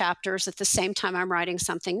early chapters at the same time I'm writing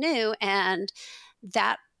something new. And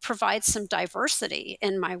that provides some diversity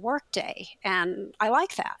in my workday. And I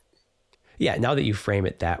like that. Yeah, now that you frame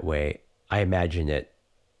it that way, I imagine it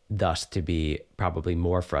thus to be probably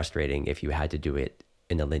more frustrating if you had to do it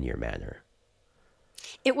in a linear manner.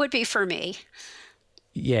 It would be for me.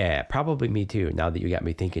 Yeah, probably me too, now that you got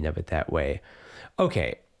me thinking of it that way.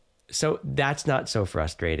 Okay, so that's not so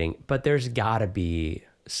frustrating, but there's gotta be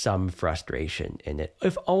some frustration in it,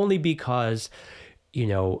 if only because you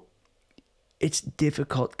know, it's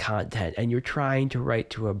difficult content and you're trying to write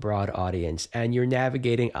to a broad audience and you're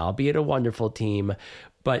navigating, albeit a wonderful team,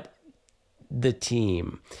 but the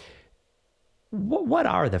team. What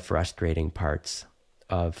are the frustrating parts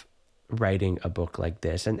of writing a book like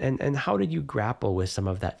this? And how did you grapple with some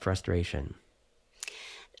of that frustration?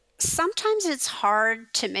 Sometimes it's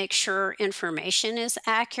hard to make sure information is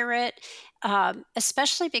accurate,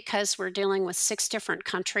 especially because we're dealing with 6 different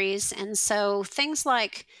countries. And so things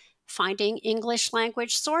like finding English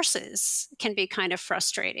language sources can be kind of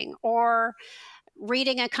frustrating, or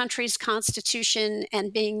reading a country's constitution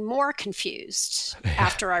and being more confused Yeah,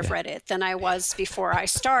 after I've yeah. read it than I was before I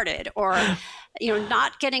started, or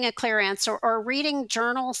not getting a clear answer, or reading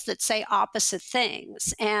journals that say opposite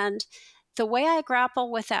things. And the way I grapple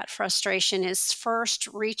with that frustration is first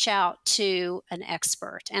reach out to an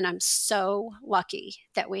expert. And I'm so lucky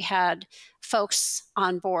that we had folks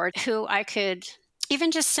on board who I could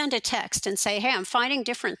even just send a text and say, hey, I'm finding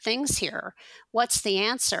different things here. What's the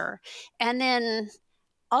answer? And then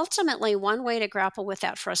ultimately, one way to grapple with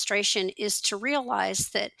that frustration is to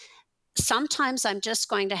realize that sometimes I'm just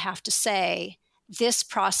going to have to say, this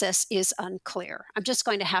process is unclear. I'm just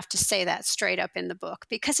going to have to say that straight up in the book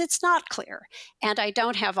because it's not clear and I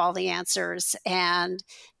don't have all the answers. And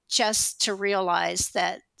just to realize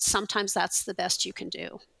that sometimes that's the best you can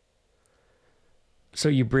do. So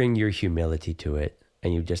you bring your humility to it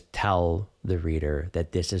and you just tell the reader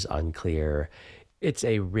that this is unclear. It's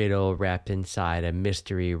a riddle wrapped inside a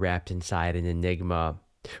mystery, wrapped inside an enigma.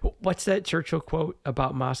 What's that Churchill quote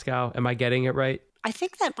about Moscow? Am I getting it right? I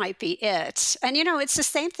think that might be it. And, it's the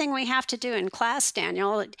same thing we have to do in class,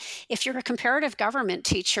 Daniel. If you're a comparative government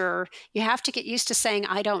teacher, you have to get used to saying,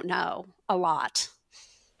 I don't know a lot.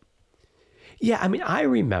 Yeah, I mean, I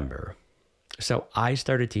remember. So I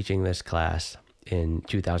started teaching this class in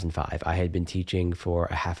 2005. I had been teaching for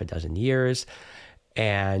a half a dozen years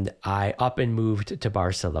and I up and moved to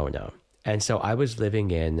Barcelona. And so I was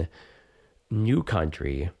living in new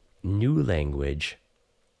country, new language,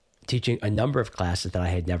 teaching a number of classes that I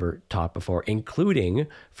had never taught before, including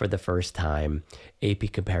for the first time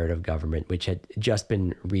AP Comparative Government, which had just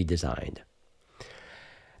been redesigned.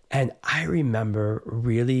 And I remember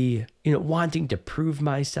really, wanting to prove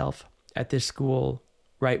myself at this school,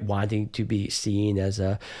 right? Wanting to be seen as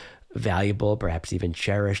a valuable, perhaps even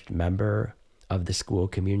cherished member of the school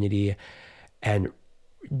community, and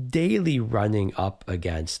daily running up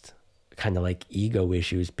against kind of like ego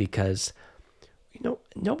issues because,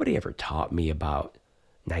 nobody ever taught me about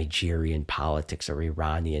Nigerian politics or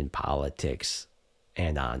Iranian politics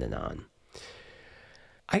and on and on.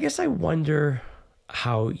 I guess I wonder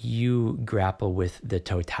how you grapple with the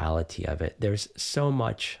totality of it. There's so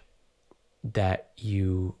much that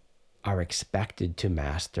you are expected to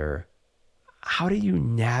master. How do you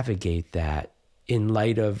navigate that in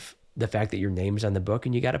light of the fact that your name's on the book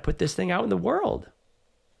and you got to put this thing out in the world?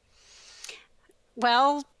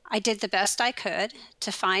 Well, I did the best I could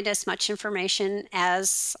to find as much information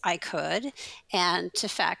as I could and to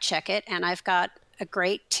fact check it. And I've got a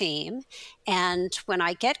great team. And when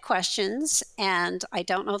I get questions and I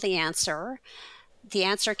don't know the answer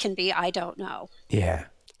can be, I don't know. Yeah.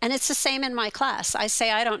 And it's the same in my class. I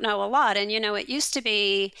say, I don't know a lot. And, it used to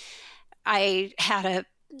be I had a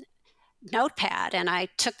notepad and I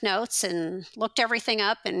took notes and looked everything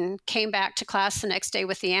up and came back to class the next day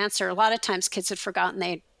with the answer. A lot of times kids had forgotten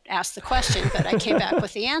they'd asked the question, but I came back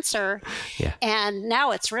with the answer. Yeah. And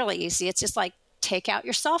now it's really easy. It's just like, take out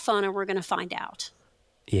your cell phone and we're going to find out.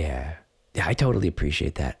 Yeah. Yeah, I totally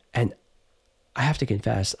appreciate that. And I have to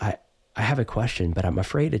confess, I have a question, but I'm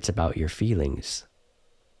afraid it's about your feelings.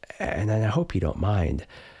 And I hope you don't mind.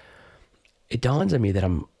 It dawns on me that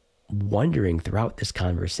I'm wondering throughout this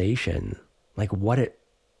conversation, like what it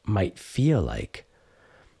might feel like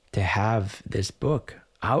to have this book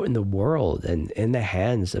out in the world and in the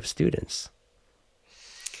hands of students.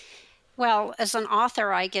 Well, as an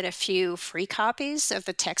author, I get a few free copies of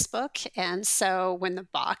the textbook. And so when the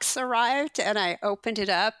box arrived and I opened it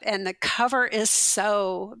up, and the cover is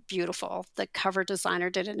so beautiful, the cover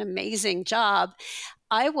designer did an amazing job.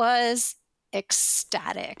 I was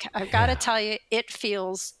ecstatic. I've got to tell you, it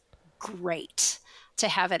feels great to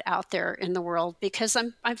have it out there in the world because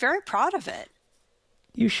I'm very proud of it.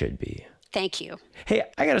 You should be. Thank you. Hey,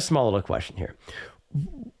 I got a small little question here.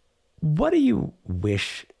 What do you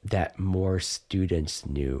wish that more students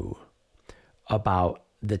knew about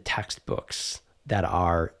the textbooks that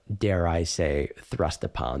are, dare I say, thrust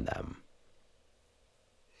upon them?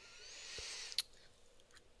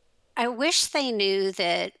 I wish they knew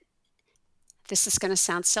that, this is going to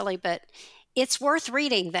sound silly, but it's worth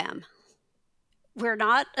reading them. We're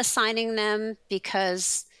not assigning them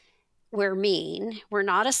because we're mean. We're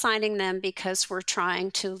not assigning them because we're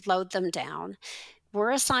trying to load them down.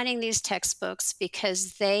 We're assigning these textbooks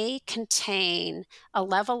because they contain a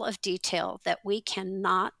level of detail that we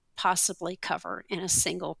cannot possibly cover in a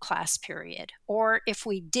single class period. Or if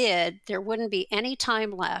we did, there wouldn't be any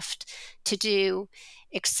time left to do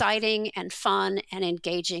exciting and fun and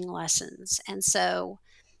engaging lessons. And so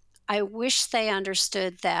I wish they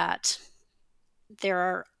understood that there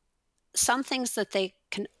are some things that they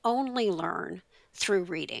can only learn through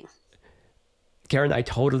reading. Karen, I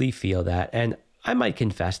totally feel that. And I might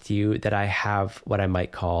confess to you that I have what I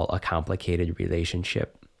might call a complicated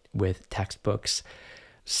relationship with textbooks.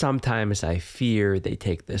 Sometimes I fear they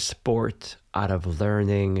take the sport out of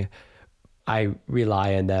learning. I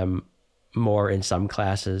rely on them more in some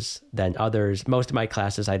classes than others. Most of my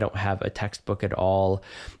classes, I don't have a textbook at all.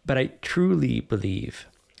 But I truly believe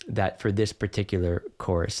that for this particular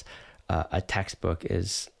course, a textbook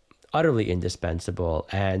is utterly indispensable.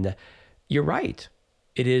 And you're right.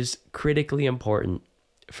 It is critically important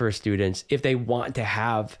for students if they want to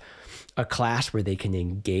have a class where they can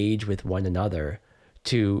engage with one another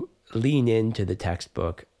to lean into the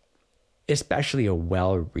textbook, especially a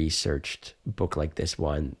well-researched book like this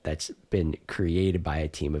one that's been created by a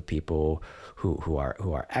team of people who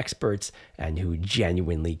are experts and who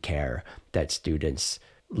genuinely care that students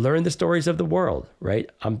learn the stories of the world, right?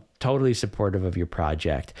 I'm totally supportive of your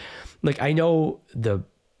project. Like, I know the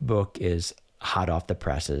book is hot off the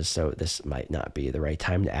presses, so this might not be the right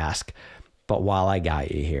time to ask. But while I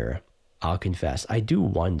got you here, I'll confess, I do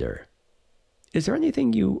wonder, is there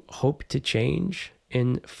anything you hope to change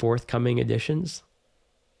in forthcoming editions?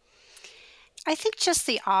 I think just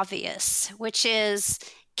the obvious, which is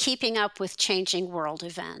keeping up with changing world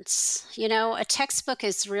events. A textbook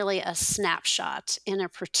is really a snapshot in a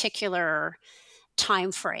particular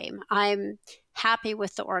time frame. I'm happy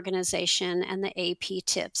with the organization and the AP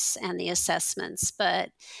tips and the assessments, but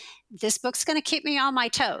this book's going to keep me on my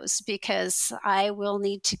toes because I will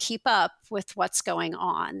need to keep up with what's going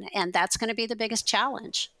on, and that's going to be the biggest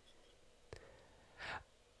challenge.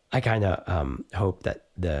 I kind of hope that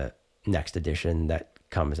the next edition that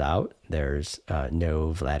comes out, there's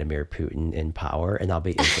no Vladimir Putin in power, and I'll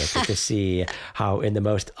be interested to see how, in the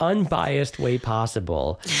most unbiased way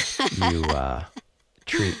possible, you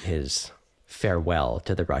treat his farewell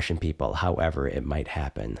to the Russian people, however it might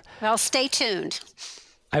happen. Well, stay tuned.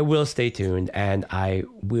 I will stay tuned, and I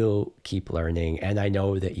will keep learning, and I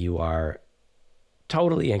know that you are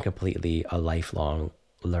totally and completely a lifelong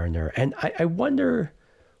learner, and I wonder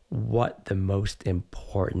what the most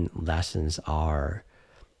important lessons are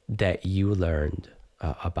that you learned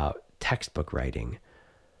about textbook writing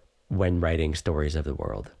when writing stories of the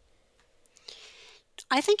world.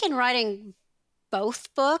 I think in writing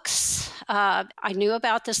both books, I knew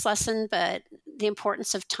about this lesson, but the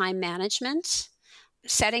importance of time management,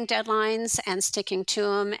 setting deadlines and sticking to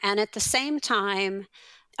them, and at the same time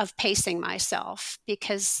of pacing myself,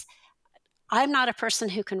 because I'm not a person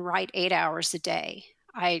who can write 8 hours a day.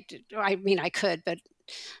 I mean, I could, but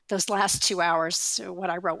those last 2 hours, what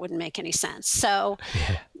I wrote wouldn't make any sense. So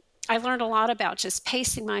Yeah. I learned a lot about just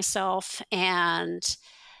pacing myself and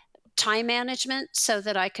time management so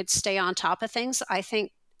that I could stay on top of things. I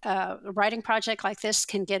think a writing project like this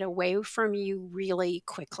can get away from you really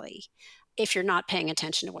quickly if you're not paying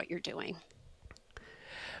attention to what you're doing.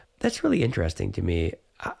 That's really interesting to me.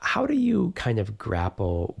 How do you kind of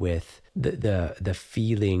grapple with the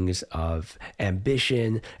feelings of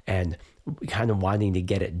ambition and kind of wanting to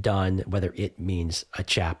get it done, whether it means a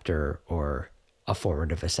chapter or a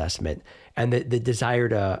formative assessment, and the desire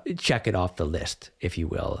to check it off the list, if you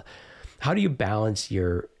will? How do you balance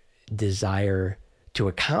your desire to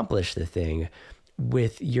accomplish the thing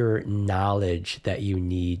with your knowledge that you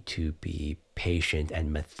need to be patient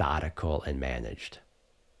and methodical and managed?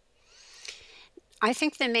 I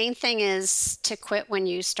think the main thing is to quit when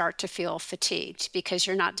you start to feel fatigued because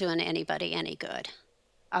you're not doing anybody any good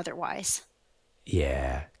otherwise.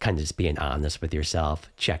 Yeah, kind of just being honest with yourself,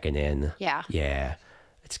 checking in. Yeah. Yeah,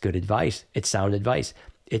 it's good advice. It's sound advice.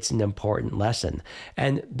 It's an important lesson.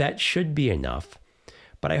 And that should be enough.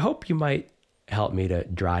 But I hope you might help me to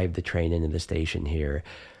drive the train into the station here.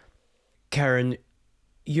 Karen,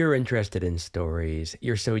 you're interested in stories.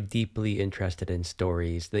 You're so deeply interested in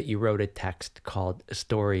stories that you wrote a text called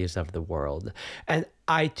Stories of the World. And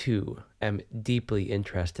I too am deeply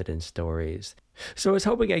interested in stories. So I was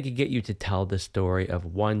hoping I could get you to tell the story of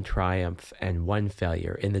one triumph and one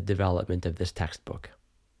failure in the development of this textbook.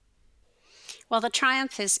 Well, the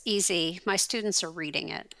triumph is easy. My students are reading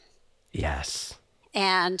it. Yes.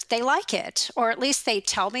 and they like it, or at least they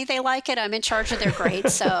tell me they like it. I'm in charge of their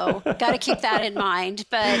grades, so got to keep that in mind.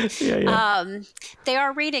 But Yeah. they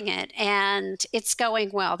are reading it, and it's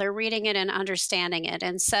going well. They're reading it and understanding it.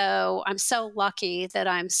 And so I'm so lucky that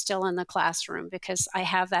I'm still in the classroom because I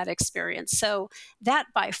have that experience. So that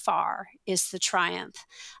by far is the triumph.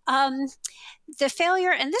 Um, the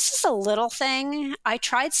failure, and this is a little thing, I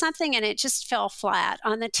tried something and it just fell flat.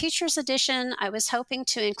 On the teacher's edition, I was hoping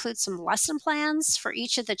to include some lesson plans for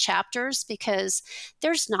each of the chapters because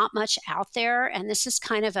there's not much out there. And this is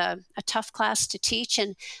kind of a tough class to teach.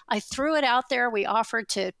 And I threw it out there. We offered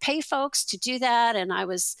to pay folks to do that. And I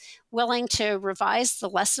was willing to revise the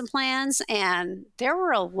lesson plans. And there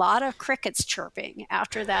were a lot of crickets chirping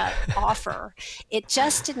after that offer. It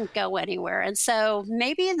just didn't go anywhere. And so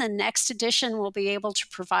maybe in the next edition, we'll be able to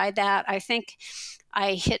provide that. I think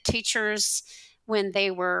I hit teachers when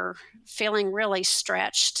they were feeling really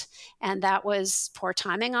stretched, and that was poor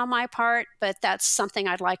timing on my part, but that's something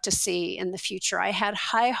I'd like to see in the future. I had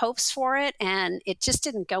high hopes for it, and it just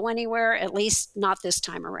didn't go anywhere, at least not this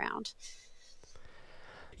time around.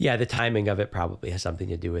 Yeah, the timing of it probably has something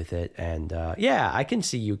to do with it. And I can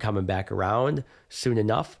see you coming back around soon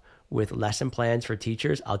enough with lesson plans for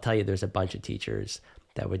teachers. I'll tell you, there's a bunch of teachers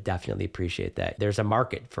that would definitely appreciate that. There's a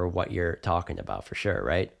market for what you're talking about for sure,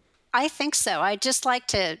 right? I think so. I just like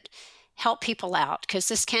to help people out because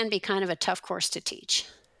this can be kind of a tough course to teach.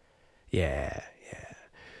 Yeah.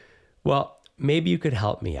 Well, maybe you could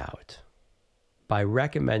help me out by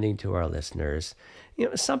recommending to our listeners,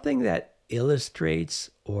 something that illustrates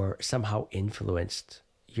or somehow influenced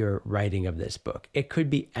your writing of this book. It could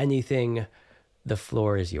be anything. The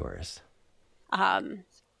floor is yours.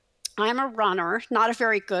 I'm a runner, not a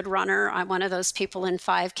very good runner. I'm one of those people in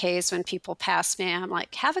 5Ks when people pass me, I'm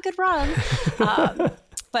like, have a good run.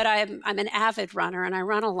 But I'm an avid runner and I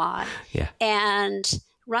run a lot. Yeah. And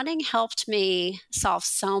running helped me solve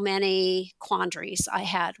so many quandaries I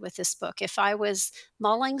had with this book. If I was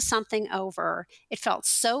mulling something over, it felt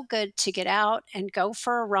so good to get out and go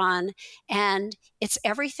for a run. And it's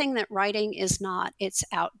everything that writing is not. It's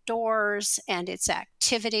outdoors and it's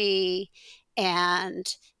activity,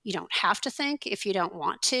 and you don't have to think if you don't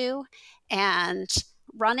want to. And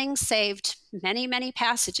running saved many, many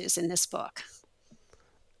passages in this book.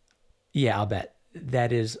 Yeah, I'll bet.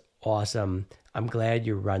 That is awesome. I'm glad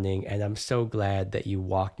you're running, and I'm so glad that you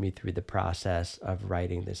walked me through the process of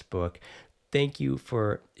writing this book. Thank you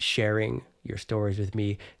for sharing your stories with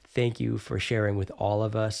me. Thank you for sharing with all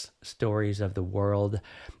of us stories of the world.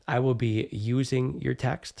 I will be using your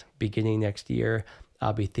text beginning next year.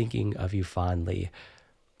 I'll be thinking of you fondly.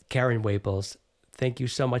 Karen Waples, thank you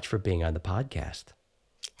so much for being on the podcast.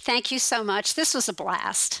 Thank you so much. This was a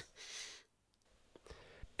blast.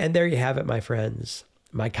 And there you have it, my friends.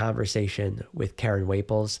 My conversation with Karen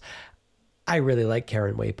Waples. I really like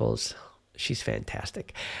Karen Waples. She's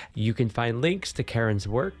fantastic. You can find links to Karen's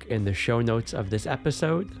work in the show notes of this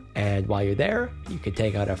episode. And while you're there, you can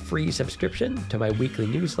take out a free subscription to my weekly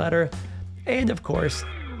newsletter. And of course,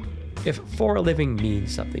 if For a Living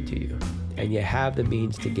means something to you and you have the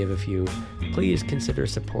means to give a few, please consider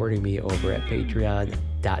supporting me over at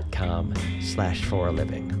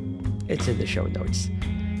patreon.com/foraliving. It's in the show notes.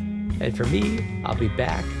 And for me, I'll be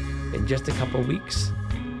back in just a couple weeks,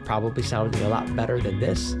 probably sounding a lot better than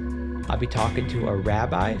this. I'll be talking to a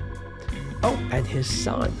rabbi. Oh, and his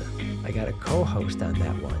son. I got a co-host on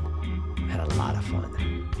that one. Had a lot of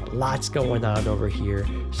fun. Lots going on over here.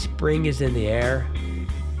 Spring is in the air.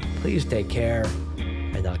 Please take care,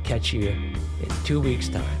 and I'll catch you in 2 weeks'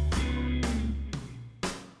 time.